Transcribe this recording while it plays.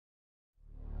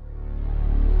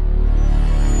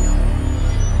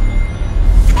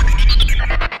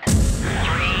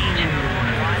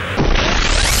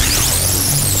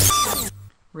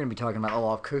to be talking about the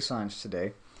law of cosines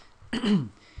today.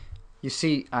 You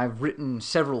see, I've written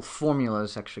several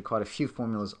formulas, actually quite a few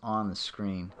formulas on the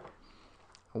screen.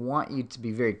 I want you to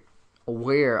be very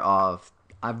aware of,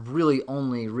 I've really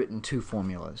only written two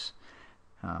formulas.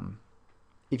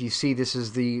 If you see, this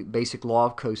is the basic law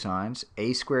of cosines.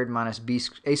 A squared minus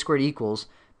a squared equals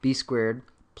b squared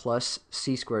plus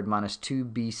c squared minus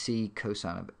 2bc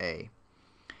cosine of a.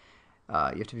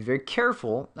 You have to be very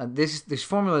careful. These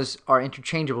formulas are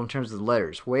interchangeable in terms of the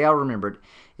letters. The way I'll remember it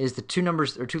is the two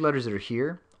letters that are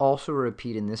here also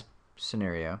repeat in this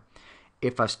scenario.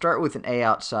 If I start with an A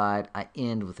outside, I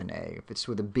end with an A. If it's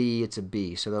with a B, it's a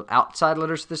B. So the outside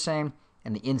letters are the same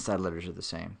and the inside letters are the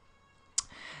same.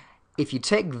 If you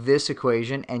take this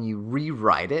equation and you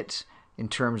rewrite it in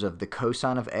terms of the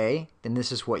cosine of A, then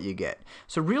this is what you get.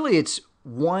 So really it's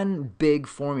one big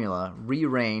formula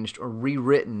rearranged or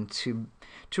rewritten to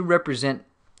represent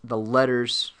the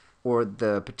letters or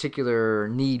the particular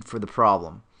need for the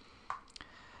problem.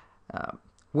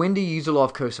 When do you use the law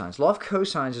of cosines? Law of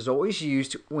cosines is always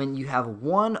used when you have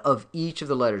one of each of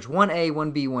the letters, one A,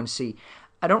 one B, one C.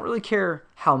 I don't really care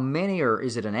how many, or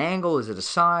is it an angle, is it a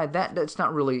side? That's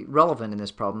not really relevant in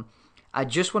this problem. I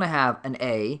just want to have an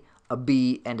A, a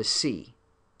B, and a C.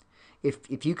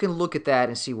 If you can look at that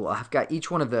and see, well, I've got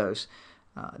each one of those,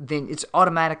 then it's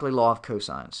automatically law of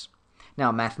cosines.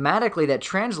 Now, mathematically, that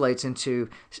translates into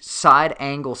side,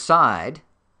 angle, side,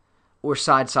 or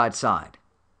side, side, side.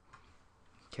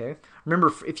 Okay.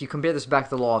 Remember, if you compare this back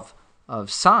to the law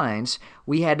of sines,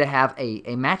 we had to have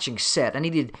a matching set. I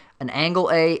needed an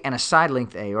angle A and a side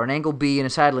length A, or an angle B and a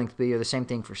side length B, or the same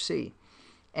thing for C.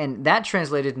 And that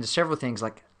translated into several things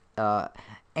like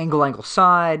angle, angle,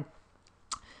 side.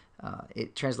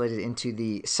 It translated into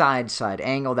the side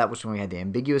angle. That was when we had the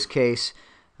ambiguous case.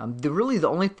 Really, the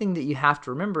only thing that you have to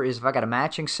remember is if I got a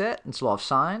matching set, it's law of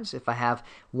sines. If I have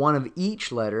one of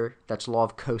each letter, that's law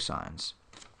of cosines.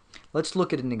 Let's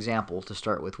look at an example to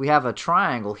start with. We have a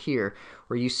triangle here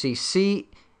where you see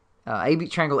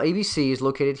triangle ABC is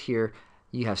located here.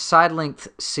 You have side length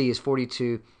C is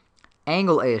 42,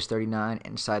 angle A is 39,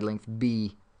 and side length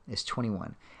B is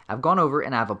 21. I've gone over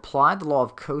and I've applied the law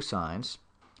of cosines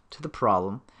to the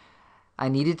problem. I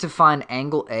needed to find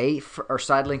angle A or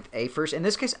side length A first. In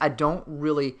this case, I don't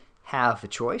really have a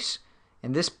choice.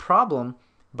 In this problem,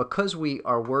 because we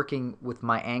are working with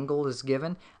my angle as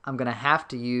given, I'm going to have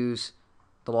to use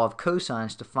the law of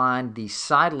cosines to find the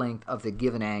side length of the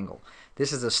given angle.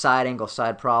 This is a side angle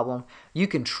side problem. You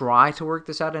can try to work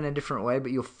this out in a different way,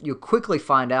 but you'll quickly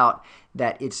find out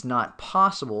that it's not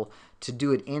possible to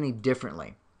do it any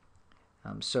differently.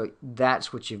 So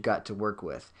that's what you've got to work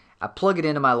with. I plug it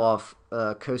into my law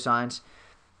of cosines,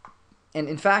 and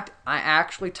in fact, I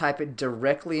actually type it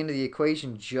directly into the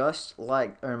equation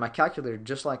in my calculator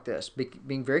just like this,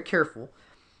 being very careful.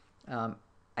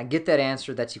 I get that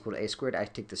answer, that's equal to a squared. I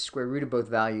take the square root of both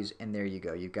values, and there you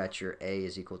go. You've got your a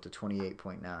is equal to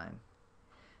 28.9.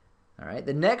 All right,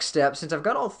 the next step, since I've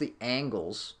got all the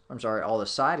angles, all the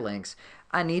side lengths,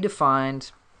 I need to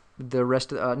find the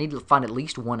rest of I need to find at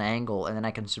least one angle, and then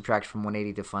I can subtract from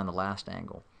 180 to find the last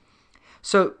angle.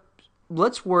 So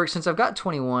let's work, since I've got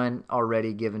 21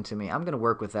 already given to me, I'm going to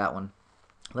work with that one.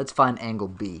 Let's find angle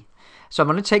B. So I'm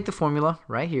going to take the formula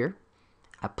right here.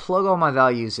 I plug all my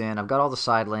values in. I've got all the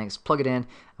side lengths. Plug it in.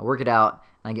 I work it out.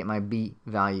 And I get my B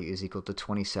value is equal to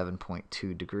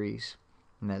 27.2 degrees.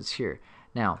 And that's here.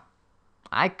 Now,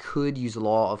 I could use the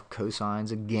law of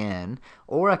cosines again,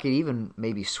 or I could even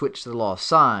maybe switch to the law of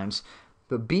sines.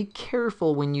 But be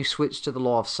careful when you switch to the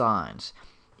law of sines.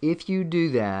 If you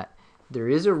do that, there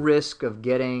is a risk of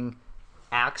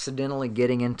accidentally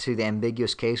getting into the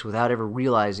ambiguous case without ever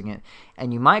realizing it,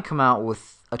 and you might come out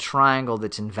with a triangle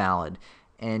that's invalid.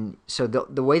 And so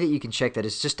the way that you can check that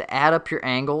is just to add up your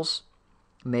angles.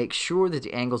 Make sure that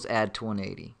the angles add to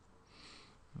 180.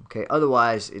 Okay,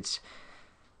 otherwise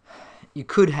you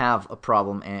could have a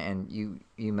problem, and you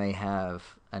may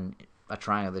have a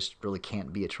triangle that really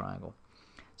can't be a triangle.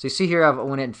 So you see here, I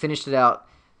went ahead and finished it out.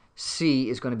 C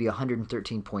is going to be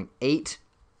 113.8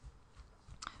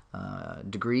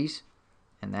 degrees,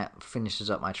 and that finishes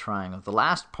up my triangle. The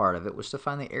last part of it was to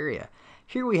find the area.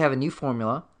 Here we have a new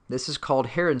formula. This is called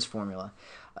Heron's formula.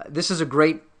 This is a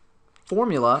great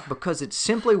formula because it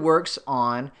simply works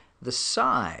on the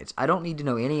sides. I don't need to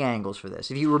know any angles for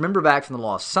this. If you remember back from the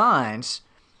law of sines,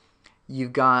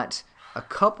 you've got a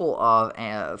couple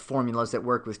of formulas that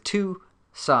work with two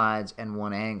sides and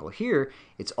one angle. Here,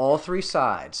 it's all three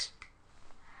sides.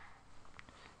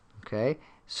 Okay,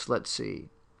 so let's see.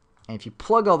 And if you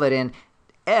plug all that in,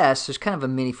 S, there's kind of a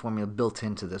mini formula built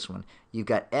into this one. You've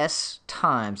got S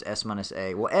times S minus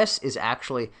A. Well, S is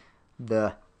actually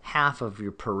the half of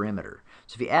your perimeter.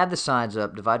 So if you add the sides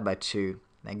up, divide by 2,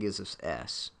 that gives us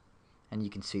S. And you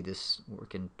can see this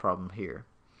working problem here.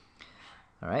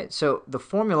 All right, so the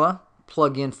formula,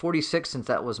 plug in 46 since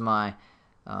that was my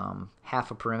half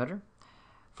a perimeter.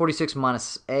 46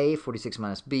 minus A, 46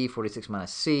 minus B, 46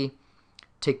 minus C.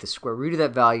 Take the square root of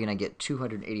that value and I get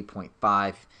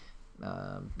 280.5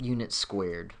 units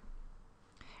squared.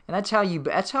 And that's how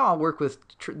I work with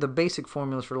the basic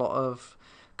formulas for law of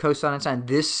cosine and sine.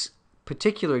 This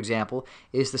particular example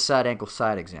is the side angle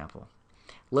side example.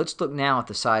 Let's look now at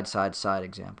the side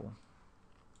example.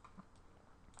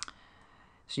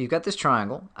 So you've got this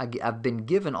triangle. I've been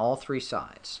given all 3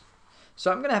 sides.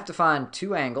 So I'm going to have to find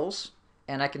 2 angles,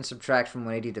 and I can subtract from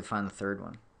 180 to find the third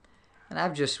one. And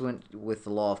I've just went with the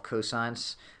law of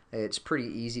cosines. It's pretty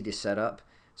easy to set up.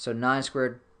 So 9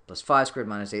 squared plus 5 squared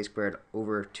minus 8 squared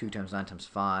over 2 times 9 times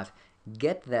 5.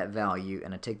 Get that value,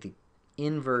 and I take the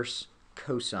inverse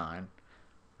cosine,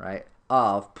 right,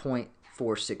 of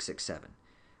 0.4667.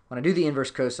 When I do the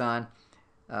inverse cosine,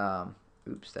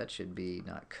 oops, that should be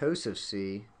not cos of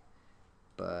C,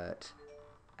 but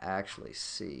actually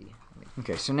C.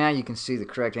 Okay, so now you can see the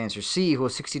correct answer. C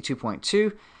equals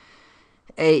 62.2.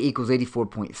 A equals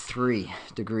 84.3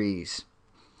 degrees.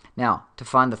 Now, to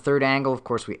find the third angle, of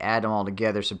course, we add them all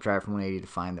together, subtract from 180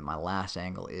 to find that my last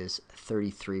angle is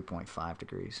 33.5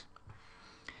 degrees.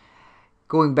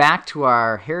 Going back to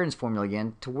our Heron's formula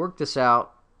again, to work this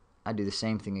out, I do the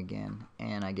same thing again,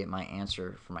 and I get my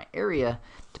answer for my area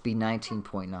to be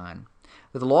 19.9.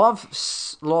 With the law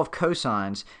of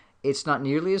cosines, it's not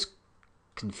nearly as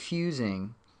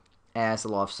confusing as the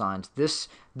law of sines. This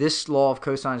law of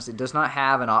cosines, it does not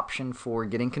have an option for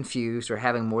getting confused or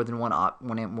having more than one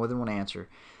answer.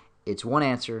 It's one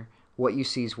answer. What you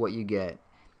see is what you get.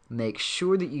 Make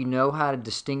sure that you know how to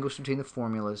distinguish between the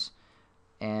formulas,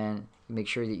 and make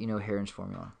sure that you know Heron's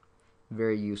formula.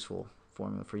 Very useful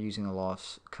formula for using the law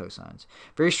of cosines.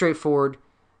 Very straightforward.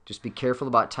 Just be careful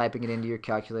about typing it into your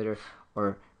calculator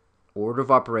or order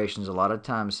of operations. A lot of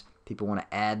times people want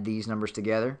to add these numbers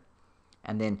together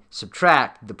and then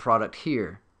subtract the product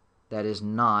here. That is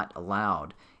not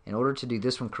allowed. In order to do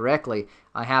this one correctly,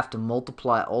 I have to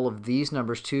multiply all of these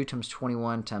numbers, 2 times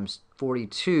 21 times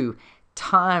 42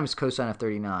 times cosine of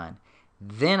 39.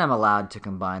 Then I'm allowed to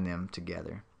combine them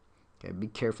together. Okay, be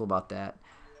careful about that.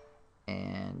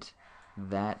 And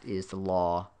that is the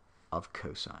law of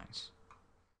cosines.